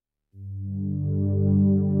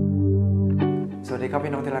สวัสดีครับ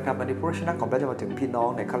พี่น้องที่รักครับวันนี้พระวจนะของพระเจ้ามาถึงพี่น้อง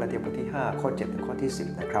ในกาลาเทียบทที่5ข้อ7ถึงข้อที่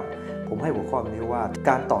10นะครับผมให้หัวข้อนี้ว่า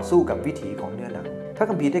การต่อสู้กับวิถีของเนื้อหนังพระ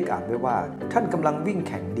คัมภีร์ได้กล่าวไว้ว่าท่านกำลังวิ่ง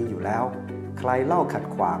แข่งดีอยู่แล้วใครเล่าขัด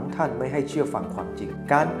ขวางท่านไม่ให้เชื่อฟังความจริง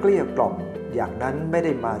การเกลี้ยกล่อมอย่างนั้นไม่ไ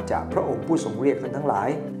ด้มาจากพระองค์ผู้ทรงเรียกท่านทั้งหลาย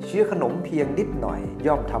เชื้อขนมเพียงนิดหน่อย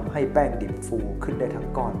ย่อมทำให้แป้งดิบฟูขึ้นได้ทั้ง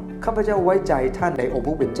ก้อนข้าพเจ้าไว้ใจท่านในองค์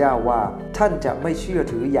ผู้เป็นเจ้าว่าท่านจะไม่เชื่อ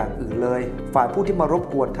ถืออย่างอื่นเลยฝ่ายผู้ที่มารบ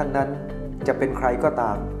กวนท่านนั้นจะเป็นใครก็ต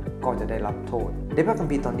ามก็จะได้รับโทษในพระคัม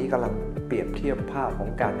ภีร์ตอนนี้กำลังเปรียบเทียบภาพของ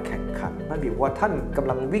การแข่งขันนั่นหมายว่าท่านกำ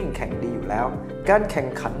ลังวิ่งแข่งดีอยู่แล้วการแข่ง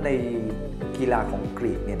ขันในกีฬาของก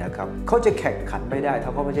รีกเนี่ยนะครับเขาจะแข่งขันไม่ได้ถ้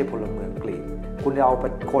าเขาไม่ใช่พลเมืองกรีกคุณเอา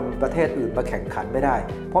คนประเทศอื่นมาแข่งขันไม่ได้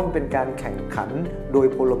เพราะมันเป็นการแข่งขันโดย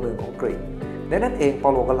พลเมืองของกรีกและนั่นเองเปา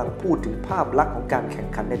โลกำลังพูดถึงภาพลักษณ์ของการแข่ง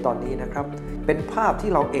ขันในตอนนี้นะครับเป็นภาพ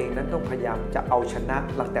ที่เราเองนั้นต้องพยายามจะเอาชนะ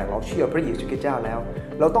หลังแต่เราเชื่อพระเยซูคริสต์เจ้าแล้ว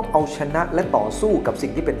เราต้องเอาชนะและต่อสู้กับสิ่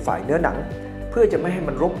งที่เป็นฝ่ายเนื้อหนังเพื่อจะไม่ให้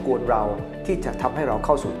มันรบกวนเราที่จะทำให้เราเ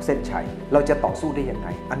ข้าสู่เส้นชัยเราจะต่อสู้ได้ยังไง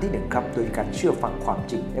อันที่1ครับโดยการเชื่อฟังความ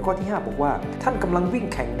จริงในข้อที่5บอกว่าท่านกำลังวิ่ง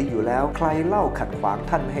แข่งดีอยู่แล้วใครเล่าขัดขวาง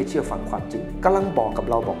ท่านไม่ให้เชื่อฟังความจริงกำลังบอกกับ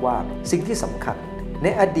เราบอกว่าสิ่งที่สำคัญใน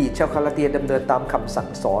อดีตชาวคาลาเตียดำเนินตามคำสั่ง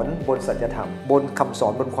สอนบนสัจธรรมบนคำสอ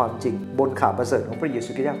นบนความจริงบนข่าวประเสริฐของพระเยซู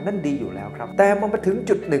คริสต์นั่นดีอยู่แล้วครับแต่มาถึง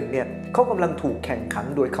จุดหนึ่งเนี่ยเขากำลังถูกแข่งขัน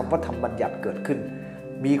โดยคำว่าธรรมบัญญัติเกิดขึ้น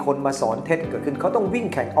มีคนมาสอนเท็จเกิดขึ้นเขาต้องวิ่ง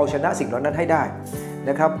แข่งเอาชนะสิ่งเหล่านั้นให้ได้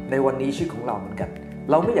นะครับในวันนี้ชีวิตของเราเหมือนกัน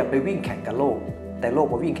เราไม่อยากไปวิ่งแข่งกับโลกแต่โลก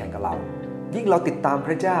มาวิ่งแข่งกับเรายิ่งเราติดตามพ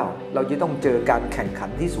ระเจ้าเราจะต้องเจอการแข่งขัน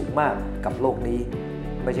ที่สูงมากกับโลกนี้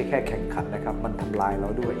ไม่ใช่แค่แข่งขันนะครับมันทำลายเรา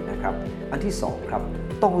ด้วยนะครับอันที่2ครับ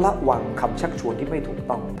ต้องระวังคำชักชวนที่ไม่ถูก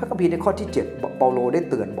ต้องพระคัมภีร์ในข้อที่7เปาโลได้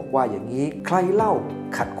เตือนบอกว่าอย่างนี้ใครเล่า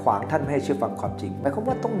ขัดขวางท่านไม่ให้เชื่อฟังความจริงหมายความ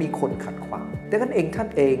ว่าต้องมีคนขัดขวางแต่ท่านเอ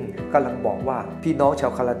งกำลังบอกว่าพี่น้องชา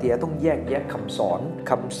วคาลาเตียต้องแยกแยะคำสอน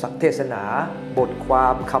คำเทศนาบทควา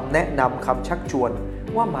มคำแนะนำคำชักชวน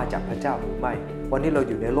ว่ามาจากพระเจ้าหรือไม่วันนี้เรา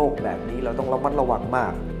อยู่ในโลกแบบนี้เราต้องระมัดระวังมา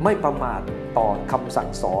กไม่ประมาทต่อคำสั่ง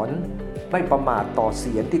สอนไม่ประมาทต่อเ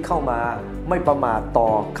สียงที่เข้ามาไม่ประมาทต่อ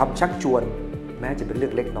คำชักชวนแม้จะเป็นเรื่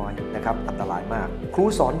องเล็กน้อยนะครับอันตรายมากครู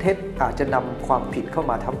สอนเท็จอาจจะนำความผิดเข้า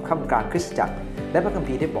มาทำท่ามกลางคริสตจักรและพระคัม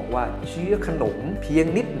ภีร์ได้บอกว่าเชื้อขนมเพียง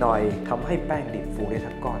นิดหน่อยทำให้แป้งดิบฟูได้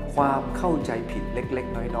ทั้งก้อนความเข้าใจผิดเล็ก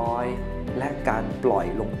ๆน้อยๆและการปล่อย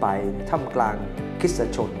ลงไปท่ามกลางคริสต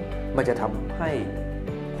ชนมันจะทำให้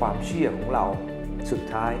ความเชื่อของเราสุด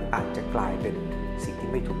ท้ายอาจจะกลายเป็นสิ่ง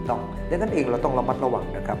ที่ไม่ถูกต้องดังนั้นเองเราต้องระมัดระวัง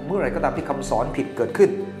นะครับเมื่อไหร่ก็ตามที่คำสอนผิดเกิดขึ้น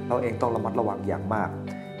เราเองต้องระมัดระวังอย่างมาก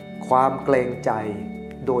ความเกรงใจ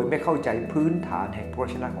โดยไม่เข้าใจพื้นฐานแห่งพระว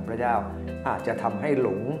จนะของพระเจ้าอาจจะทำให้หล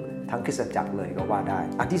งทั้งคริสตจักรเลยก็ว่าได้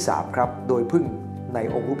อันที่3ครับโดยพึ่งใน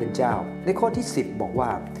องค์ผู้เป็นเจ้าในข้อที่10บอกว่า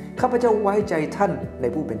ข้าพเจ้าไว้ใจท่านใน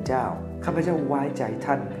ผู้เป็นเจ้าข้าพเจ้าไว้ใจ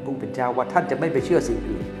ท่านผู้เป็นเจ้าว่าท่านจะไม่ไปเชื่อสิ่ง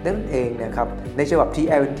อื่นนั่นเองนะครับในฉบับ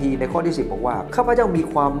TLNT ในข้อที่10บอกว่าข้าพเจ้ามี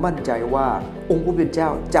ความมั่นใจว่าองค์ผู้เป็นเจ้า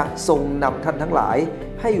จะทรงนำท่านทั้งหลาย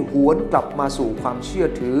ให้หวนกลับมาสู่ความเชื่อ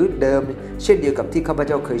ถือเดิมเช่นเดียวกับที่ข้าพเ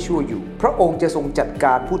จ้าเคยชั่วอยู่พระองค์จะทรงจัดก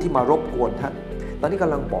ารผู้ที่มารบกวนท่านตอนนี้ก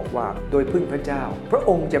ำลังบอกว่าโดยพึ่งพระเจ้าพระ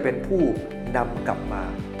องค์จะเป็นผู้นำกลับมา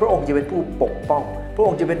พระองค์จะเป็นผู้ปกป้องพระอ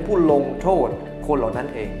งค์จะเป็นผู้ลงโทษคนเหล่านั้น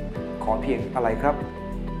เองขอเพียงอะไรครับ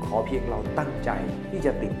ขอเพียงเราตั้งใจที่จ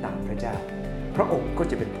ะติดตามพระเจ้าพระองค์ก็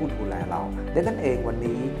จะเป็นผู้ดูแลเราและนั่นเองวัน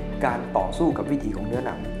นี้การต่อสู้กับวิถีของเนื้อห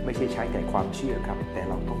นังไม่ใช่ใช้แต่ความเชื่อครับแต่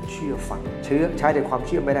เราต้องเชื่อฟังใช้แต่ความเ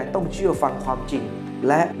ชื่อไม่ได้ต้องเชื่อฟังความจริง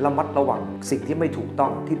และระมัดระวังสิ่งที่ไม่ถูกต้อ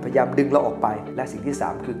งที่พยายามดึงเราออกไปและสิ่งที่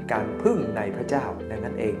3คือการพึ่งในพระเจ้าดัง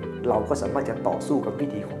นั้นเองเราก็สามารถจะต่อสู้กับวิ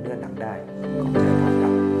ถีของเนื้อหนังได้ขอบคุณ